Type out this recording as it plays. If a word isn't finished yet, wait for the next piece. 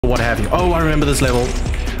what have you. Oh, I remember this level.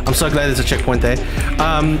 I'm so glad there's a checkpoint there.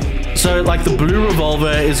 So like the blue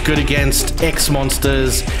revolver is good against X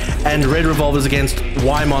monsters and red revolvers against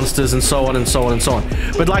Y monsters and so on and so on and so on.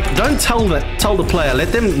 But like, don't tell the player.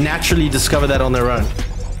 Let them naturally discover that on their own.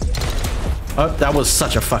 Oh, that was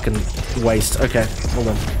such a fucking waste. Okay, hold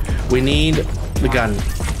on. We need the gun.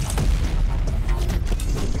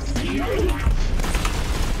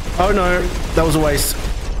 Oh no, that was a waste.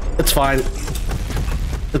 It's fine.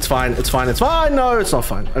 It's fine, it's fine, it's fine. No, it's not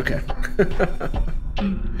fine. Okay.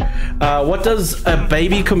 What does a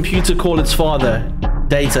baby computer call its father?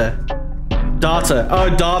 Data. Data. Oh,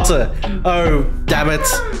 data. Oh, damn it.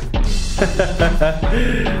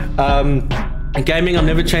 In gaming, I'm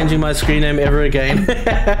never changing my screen name ever again.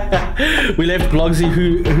 We left Blogsy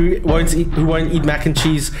who won't eat mac and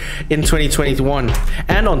cheese in 2021,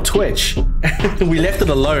 and on Twitch. We left it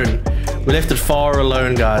alone. We left it far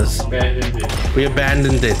alone, guys. We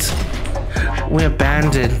abandoned it. We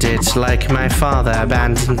abandoned it like my father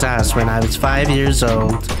abandoned us when I was 5 years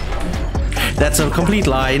old. That's a complete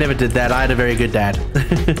lie. He never did that. I had a very good dad.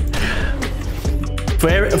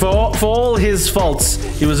 For all his faults,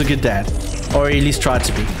 he was a good dad. Or he at least tried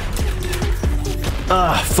to be.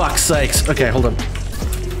 Ah, fuck's sakes. Okay, hold on.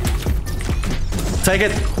 Take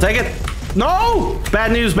it. Take it. No!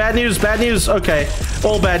 Bad news, bad news, bad news. Okay.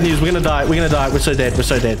 All bad news. We're gonna die. We're gonna die. We're so dead. We're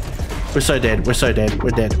so dead. We're so dead. We're so dead. We're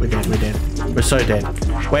dead. We're dead. We're dead. We're so dead.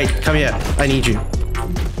 Wait, come here. I need you.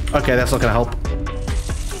 Okay, that's not gonna help.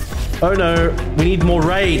 Oh no. We need more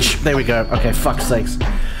rage. There we go. Okay, fuck's sakes.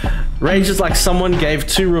 Rage is like someone gave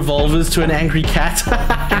 2 revolvers to an angry cat.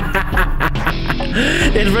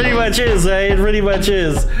 It pretty much is, eh? It pretty much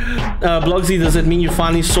is. Blogsy, does it mean you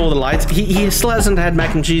finally saw the light? He still hasn't had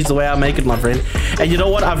mac and cheese the way I make it, my friend. And you know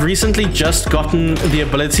what? I've recently just gotten the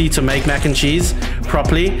ability to make mac and cheese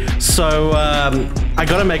properly. So, I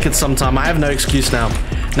gotta make it sometime. I have no excuse now.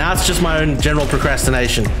 Now it's just my own general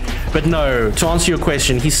procrastination. But no, to answer your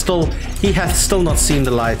question, he hath still not seen the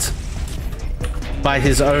light. By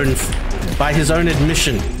his own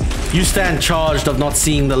admission. You stand charged of not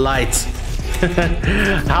seeing the light.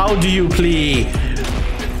 How do you plea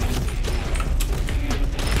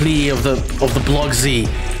of the Blogsy?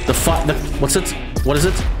 What's it? What is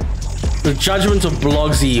it? The judgment of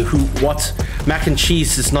Blogsy, what mac and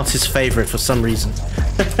cheese is not his favorite for some reason.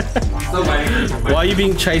 Why are you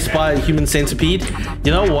being chased by a human centipede?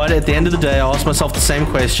 You know what? At the end of the day, I asked myself the same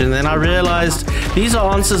question, and then I realized these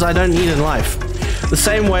are answers I don't need in life. The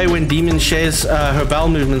same way when Demon shares her bowel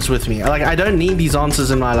movements with me. Like, I don't need these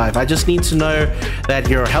answers in my life. I just need to know that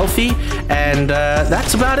you're healthy, and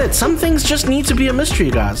that's about it. Some things just need to be a mystery,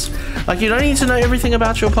 guys. Like, you don't need to know everything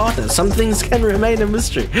about your partner. Some things can remain a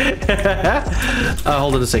mystery.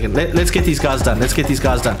 Hold on a second. Let's get these guys done. Let's get these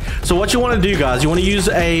guys done. So what you want to do, guys, you want to use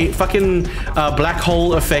a fucking black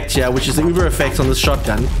hole effect here, which is the Reaver effect on this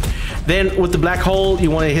shotgun. Then with the black hole,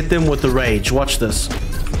 you want to hit them with the rage. Watch this.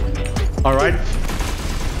 All right.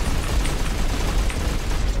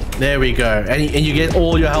 There we go. And you get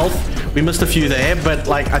all your health. We missed a few there, but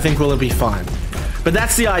like, I think we'll be fine. But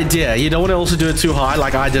that's the idea. You don't want to also do it too high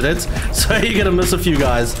like I did it. So you're going to miss a few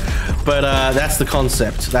guys. But that's the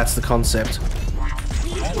concept. That's the concept.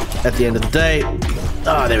 At the end of the day.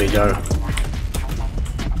 Ah, there we go.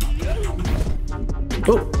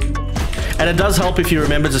 Oh. And it does help if you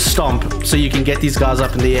remember to stomp so you can get these guys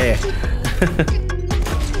up in the air.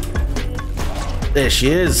 There she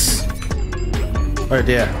is. Oh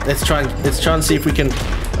dear. Let's try and see if we can.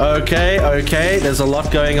 Okay, okay. There's a lot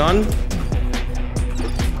going on.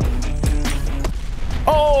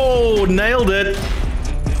 Oh, nailed it.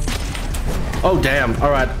 Oh damn. All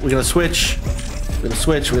right, we're gonna switch. We're gonna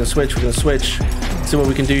switch. We're gonna switch. We're gonna switch. See what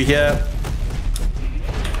we can do here.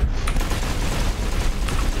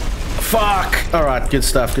 Fuck. All right, good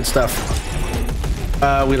stuff. Good stuff.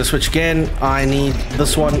 We're gonna switch again. I need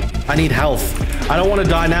this one. I need health. I don't want to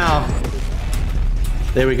die now.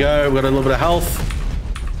 There we go. We've got a little bit of health.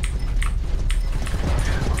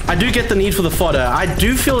 I do get the need for the fodder. I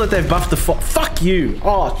do feel that they've buffed the fodder. Fuck you.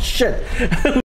 Oh, shit.